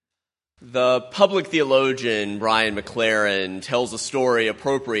The public theologian Brian McLaren tells a story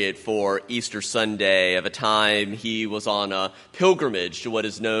appropriate for Easter Sunday of a time he was on a pilgrimage to what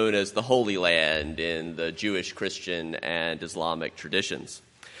is known as the Holy Land in the Jewish, Christian, and Islamic traditions.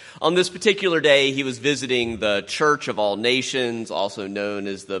 On this particular day, he was visiting the Church of All Nations, also known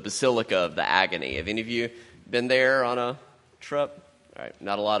as the Basilica of the Agony. Have any of you been there on a trip? All right,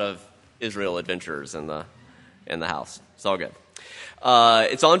 not a lot of Israel adventurers in the house. It's all good.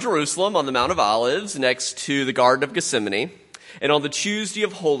 It's on Jerusalem, on the Mount of Olives, next to the Garden of Gethsemane. And on the Tuesday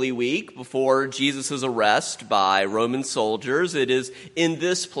of Holy Week, before Jesus' arrest by Roman soldiers, it is in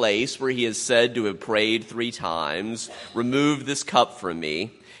this place where he is said to have prayed 3 times, "Remove this cup from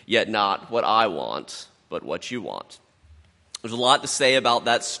me, yet not what I want, but what you want." There's a lot to say about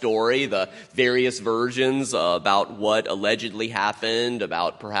that story, the various versions about what allegedly happened,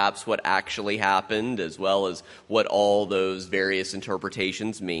 about perhaps what actually happened, as well as what all those various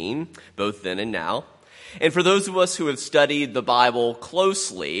interpretations mean, both then and now. And for those of us who have studied the Bible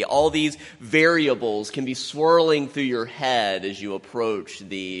closely, all these variables can be swirling through your head as you approach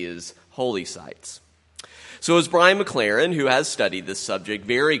these holy sites. So as Brian McLaren, who has studied this subject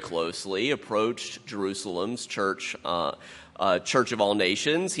very closely, approached Jerusalem's Church of All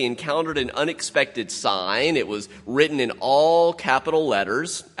Nations, he encountered an unexpected sign. It was written in all capital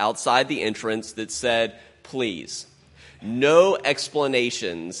letters outside the entrance that said, "Please, no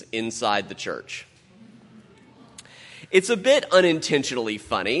explanations inside the church." It's a bit unintentionally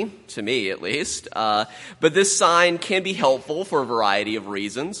funny, to me at least, but this sign can be helpful for a variety of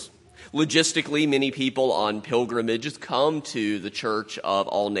reasons. Logistically, many people on pilgrimages come to the Church of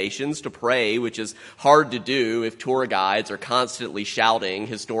All Nations to pray, which is hard to do if tour guides are constantly shouting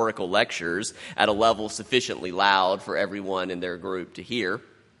historical lectures at a level sufficiently loud for everyone in their group to hear.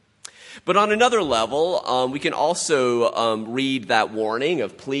 But on another level, we can also read that warning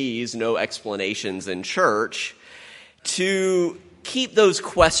of "please, no explanations in church" to keep those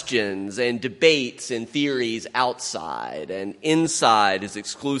questions and debates and theories outside, and inside is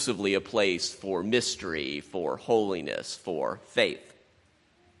exclusively a place for mystery, for holiness, for faith.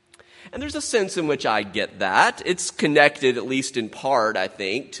 And there's a sense in which I get that. It's connected, at least in part, I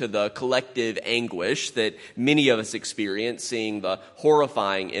think, to the collective anguish that many of us experience seeing the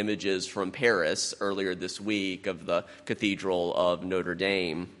horrifying images from Paris earlier this week of the Cathedral of Notre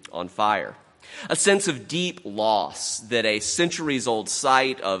Dame on fire. A sense of deep loss that a centuries-old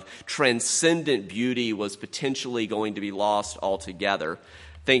site of transcendent beauty was potentially going to be lost altogether.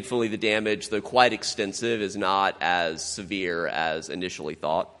 Thankfully, the damage, though quite extensive, is not as severe as initially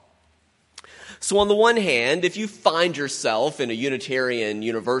thought. So on the one hand, if you find yourself in a Unitarian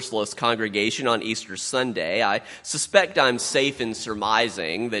Universalist congregation on Easter Sunday, I suspect I'm safe in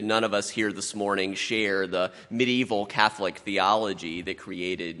surmising that none of us here this morning share the medieval Catholic theology that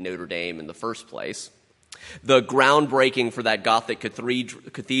created Notre Dame in the first place. The groundbreaking for that Gothic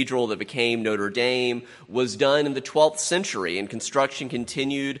cathedral that became Notre Dame was done in the 12th century, and construction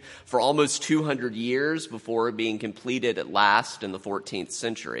continued for almost 200 years before being completed at last in the 14th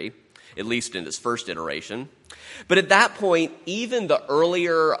century. At least in its first iteration. But at that point, even the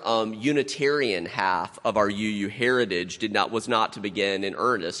earlier Unitarian half of our UU heritage was not to begin in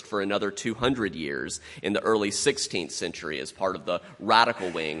earnest for another 200 years in the early 16th century as part of the radical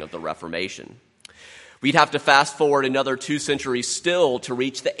wing of the Reformation. We'd have to fast forward another 2 centuries still to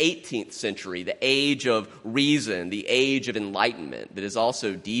reach the 18th century, the age of reason, the age of enlightenment that has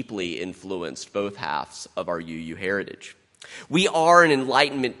also deeply influenced both halves of our UU heritage. We are an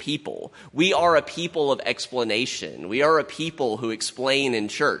Enlightenment people. We are a people of explanation. We are a people who explain in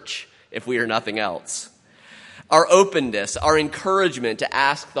church, if we are nothing else. Our openness, our encouragement to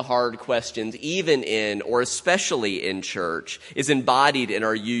ask the hard questions, even in or especially in church, is embodied in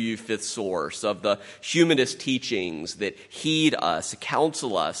our UU fifth source of the humanist teachings that heed us,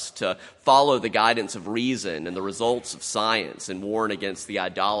 counsel us to follow the guidance of reason and the results of science and warn against the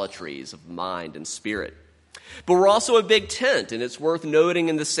idolatries of mind and spirit. But we're also a big tent, and it's worth noting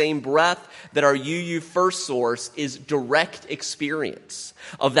in the same breath that our UU first source is direct experience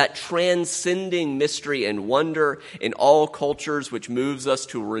of that transcending mystery and wonder in all cultures, which moves us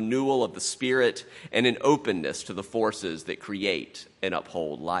to a renewal of the spirit and an openness to the forces that create and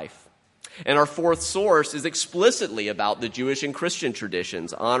uphold life. And our fourth source is explicitly about the Jewish and Christian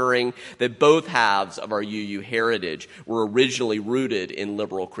traditions, honoring that both halves of our UU heritage were originally rooted in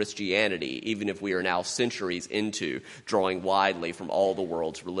liberal Christianity, even if we are now centuries into drawing widely from all the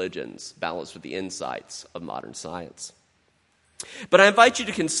world's religions, balanced with the insights of modern science. But I invite you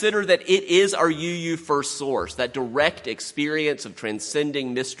to consider that it is our UU first source, that direct experience of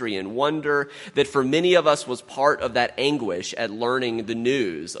transcending mystery and wonder that for many of us was part of that anguish at learning the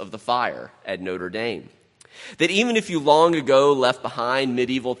news of the fire at Notre Dame. That even if you long ago left behind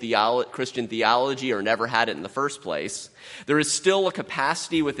medieval Christian theology or never had it in the first place, there is still a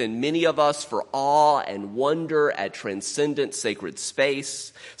capacity within many of us for awe and wonder at transcendent sacred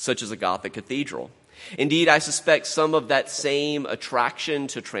space, such as a Gothic cathedral. Indeed, I suspect some of that same attraction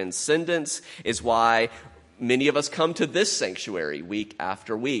to transcendence is why many of us come to this sanctuary week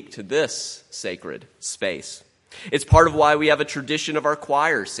after week, to this sacred space. It's part of why we have a tradition of our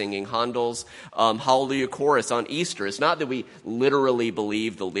choir singing Handel's Hallelujah Chorus on Easter. It's not that we literally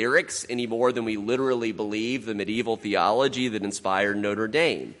believe the lyrics any more than we literally believe the medieval theology that inspired Notre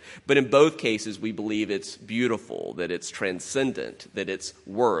Dame. But in both cases, we believe it's beautiful, that it's transcendent, that it's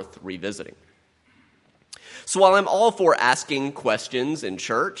worth revisiting. So while I'm all for asking questions in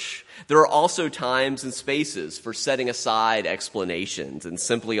church, there are also times and spaces for setting aside explanations and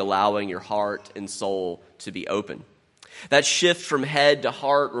simply allowing your heart and soul to be open. That shift from head to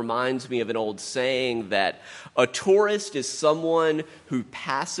heart reminds me of an old saying that a tourist is someone who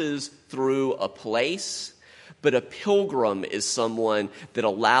passes through a place, but a pilgrim is someone that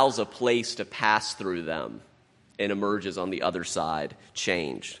allows a place to pass through them and emerges on the other side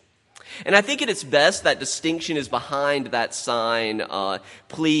changed. And I think at its best, that distinction is behind that sign,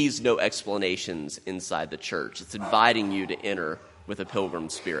 please no explanations inside the church. It's inviting you to enter with a pilgrim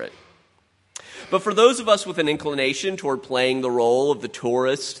spirit. But for those of us with an inclination toward playing the role of the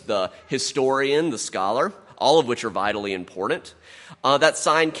tourist, the historian, the scholar, all of which are vitally important, that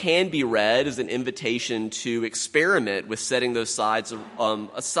sign can be read as an invitation to experiment with setting those sides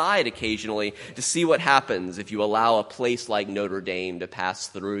aside occasionally to see what happens if you allow a place like Notre Dame to pass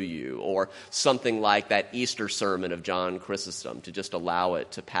through you, or something like that Easter sermon of John Chrysostom, to just allow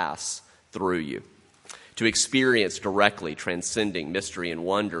it to pass through you, to experience directly transcending mystery and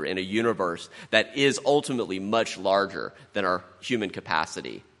wonder in a universe that is ultimately much larger than our human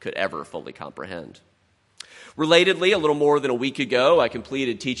capacity could ever fully comprehend. Relatedly, a little more than a week ago, I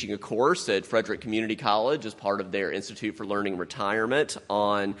completed teaching a course at Frederick Community College as part of their Institute for Learning Retirement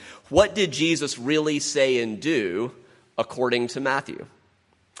on what did Jesus really say and do according to Matthew.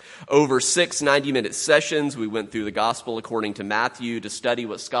 Over 6 90-minute sessions, we went through the gospel according to Matthew to study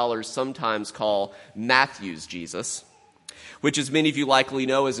what scholars sometimes call Matthew's Jesus, which, as many of you likely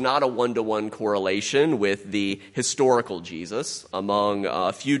know, is not a one-to-one correlation with the historical Jesus. Among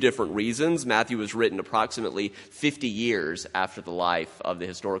a few different reasons, Matthew was written approximately 50 years after the life of the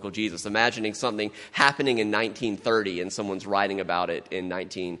historical Jesus. Imagining something happening in 1930 and someone's writing about it in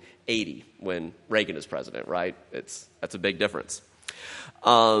 1980 when Reagan is president, right? That's a big difference.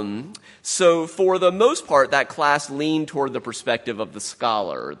 So for the most part, that class leaned toward the perspective of the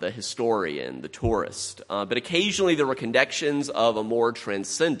scholar, the historian, the tourist. But occasionally there were connections of a more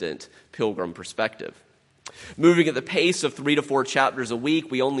transcendent pilgrim perspective. Moving at the pace of 3 to 4 chapters a week,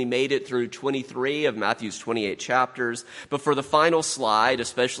 we only made it through 23 of Matthew's 28 chapters. But for the final slide,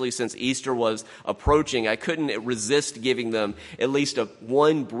 especially since Easter was approaching, I couldn't resist giving them at least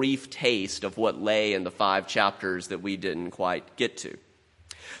one brief taste of what lay in the 5 chapters that we didn't quite get to.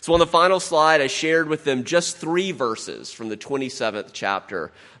 So on the final slide, I shared with them just 3 verses from the 27th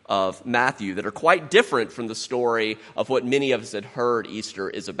chapter of Matthew that are quite different from the story of what many of us had heard Easter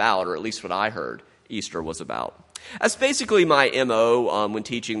is about, or at least what I heard Easter was about. That's basically my MO when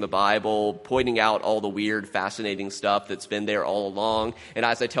teaching the Bible, pointing out all the weird, fascinating stuff that's been there all along. And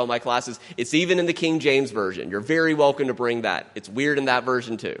as I tell my classes, it's even in the King James Version. You're very welcome to bring that. It's weird in that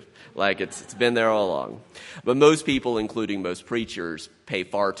version too. Like it's been there all along. But most people, including most preachers, pay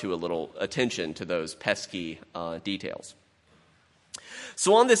far too little attention to those pesky details.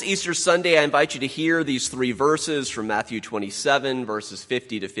 So on this Easter Sunday, I invite you to hear these 3 verses from Matthew 27, verses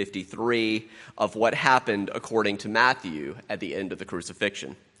 50 to 53, of what happened according to Matthew at the end of the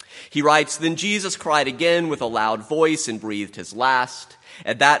crucifixion. He writes, "Then Jesus cried again with a loud voice and breathed his last.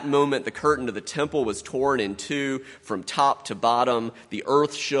 At that moment, the curtain of the temple was torn in two from top to bottom. The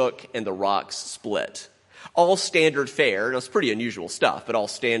earth shook and the rocks split." All standard fare. Now, it's pretty unusual stuff, but all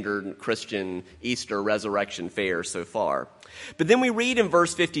standard Christian Easter resurrection fare so far. But then we read in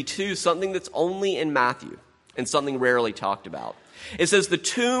verse 52 something that's only in Matthew and something rarely talked about. It says, "The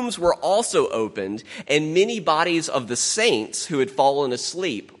tombs were also opened, and many bodies of the saints who had fallen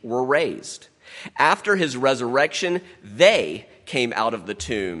asleep were raised. After his resurrection, they came out of the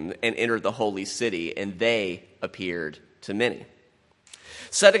tomb and entered the holy city, and they appeared to many."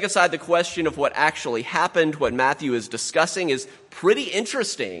 Setting aside the question of what actually happened, what Matthew is discussing is pretty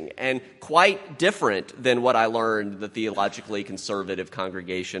interesting and quite different than what I learned in the theologically conservative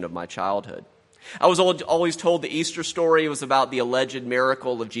congregation of my childhood. I was always told the Easter story was about the alleged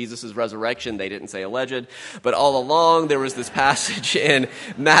miracle of Jesus' resurrection. They didn't say alleged, but all along there was this passage in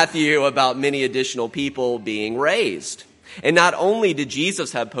Matthew about many additional people being raised. And not only did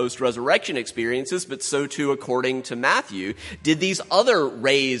Jesus have post-resurrection experiences, but so too, according to Matthew, did these other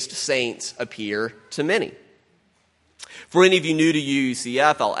raised saints appear to many. For any of you new to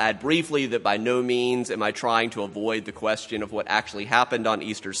UCF, I'll add briefly that by no means am I trying to avoid the question of what actually happened on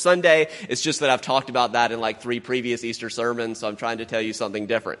Easter Sunday. It's just that I've talked about that in like 3 previous Easter sermons, so I'm trying to tell you something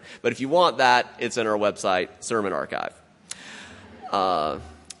different. But if you want that, it's in our website, Sermon Archive.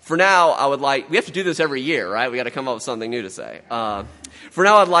 For now, we have to do this every year, right? We got to come up with something new to say. For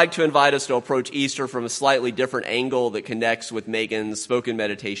now, I'd like to invite us to approach Easter from a slightly different angle that connects with Megan's spoken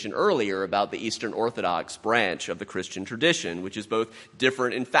meditation earlier about the Eastern Orthodox branch of the Christian tradition, which is both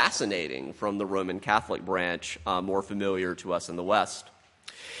different and fascinating from the Roman Catholic branch, more familiar to us in the West.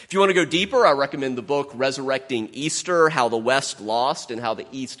 If you want to go deeper, I recommend the book Resurrecting Easter, How the West Lost and How the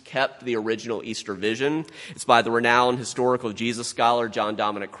East Kept the Original Easter Vision. It's by the renowned historical Jesus scholar John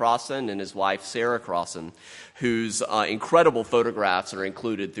Dominic Crossan and his wife Sarah Crossan, whose incredible photographs are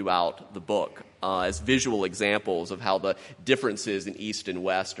included throughout the book as visual examples of how the differences in East and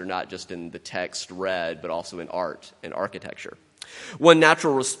West are not just in the text read, but also in art and architecture. One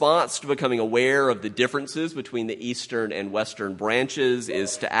natural response to becoming aware of the differences between the Eastern and Western branches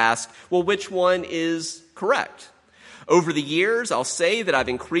is to ask, well, which one is correct? Over the years, I'll say that I've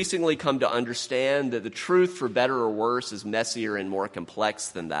increasingly come to understand that the truth, for better or worse, is messier and more complex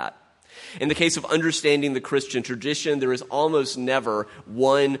than that. In the case of understanding the Christian tradition, there is almost never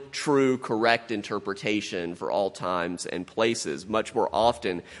one true, correct interpretation for all times and places. Much more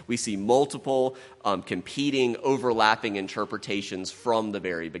often, we see multiple, competing, overlapping interpretations from the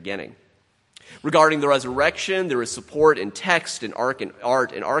very beginning. Regarding the resurrection, there is support in text and art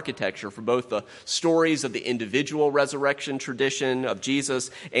and architecture for both the stories of the individual resurrection tradition of Jesus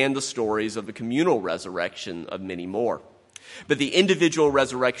and the stories of the communal resurrection of many more. But the individual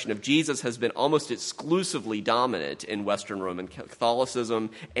resurrection of Jesus has been almost exclusively dominant in Western Roman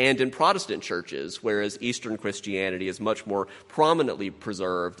Catholicism and in Protestant churches, whereas Eastern Christianity has much more prominently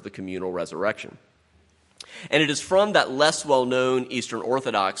preserved the communal resurrection. And it is from that less well-known Eastern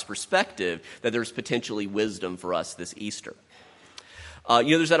Orthodox perspective that there's potentially wisdom for us this Easter.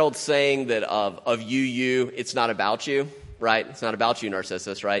 There's that old saying that of you, it's not about you, right? It's not about you,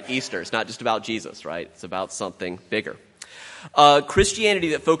 Narcissus, right? Easter, it's not just about Jesus, right? It's about something bigger. Christianity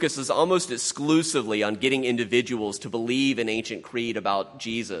that focuses almost exclusively on getting individuals to believe an ancient creed about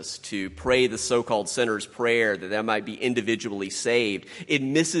Jesus, to pray the so-called sinner's prayer that they might be individually saved, it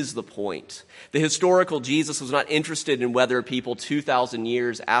misses the point. The historical Jesus was not interested in whether people 2,000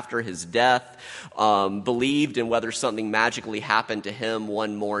 years after his death believed in whether something magically happened to him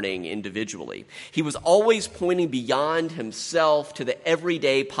one morning individually. He was always pointing beyond himself to the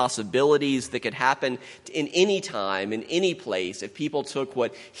everyday possibilities that could happen in any time, in any place, if people took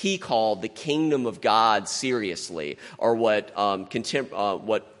what he called the kingdom of God seriously, or what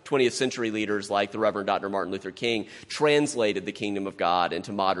 20th century leaders like the Reverend Dr. Martin Luther King translated the kingdom of God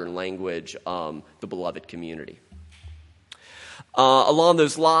into modern language, the beloved community. Along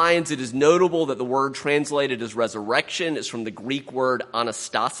those lines, it is notable that the word translated as resurrection is from the Greek word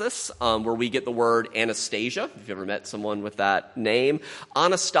anastasis, where we get the word Anastasia, if you've ever met someone with that name.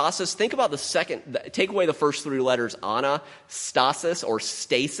 Anastasis, think about take away the first 3 letters, anastasis or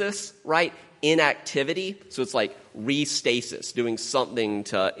stasis, right? Inactivity. So it's like restasis, doing something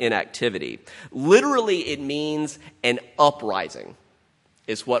to inactivity. Literally, it means an uprising,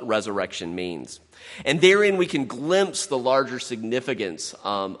 is what resurrection means. And therein we can glimpse the larger significance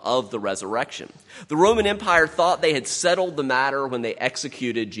of the resurrection. The Roman Empire thought they had settled the matter when they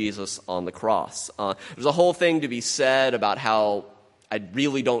executed Jesus on the cross. There's a whole thing to be said about how I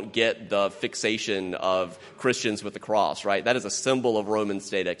really don't get the fixation of Christians with the cross, right? That is a symbol of Roman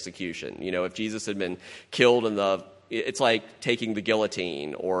state execution. If Jesus had been killed it's like taking the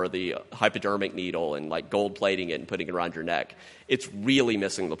guillotine or the hypodermic needle and like gold plating it and putting it around your neck. It's really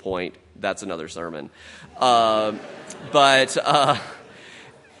missing the point. That's another sermon.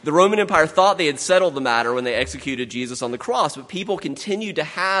 The Roman Empire thought they had settled the matter when they executed Jesus on the cross, but people continued to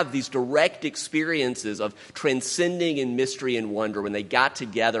have these direct experiences of transcending in mystery and wonder when they got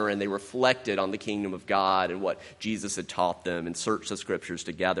together and they reflected on the kingdom of God and what Jesus had taught them and searched the scriptures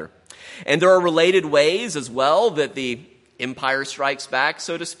together. And there are related ways as well that the empire strikes back,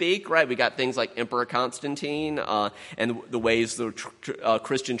 so to speak, right? We got things like Emperor Constantine and the ways the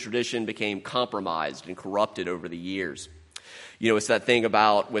Christian tradition became compromised and corrupted over the years. It's that thing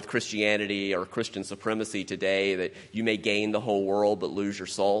about with Christianity or Christian supremacy today that you may gain the whole world but lose your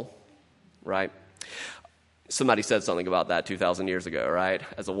soul, right? Somebody said something about that 2,000 years ago, right,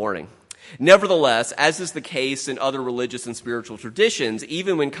 as a warning. Nevertheless, as is the case in other religious and spiritual traditions,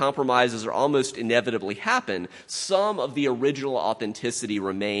 even when compromises are almost inevitably happen, some of the original authenticity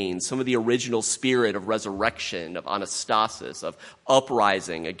remains, some of the original spirit of resurrection, of anastasis, of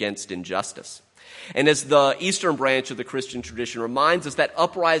uprising against injustice. And as the Eastern branch of the Christian tradition reminds us, that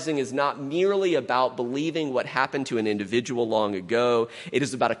uprising is not merely about believing what happened to an individual long ago. It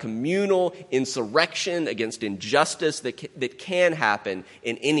is about a communal insurrection against injustice that can happen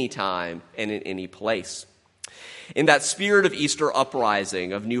in any time and in any place. In that spirit of Easter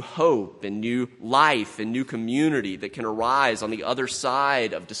uprising, of new hope and new life and new community that can arise on the other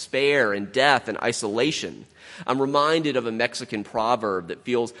side of despair and death and isolation, I'm reminded of a Mexican proverb that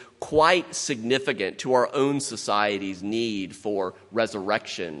feels quite significant to our own society's need for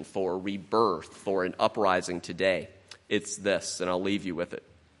resurrection, for rebirth, for an uprising today. It's this, and I'll leave you with it.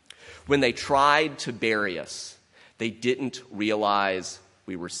 When they tried to bury us, they didn't realize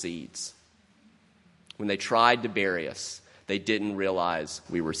we were seeds. When they tried to bury us, they didn't realize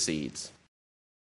we were seeds.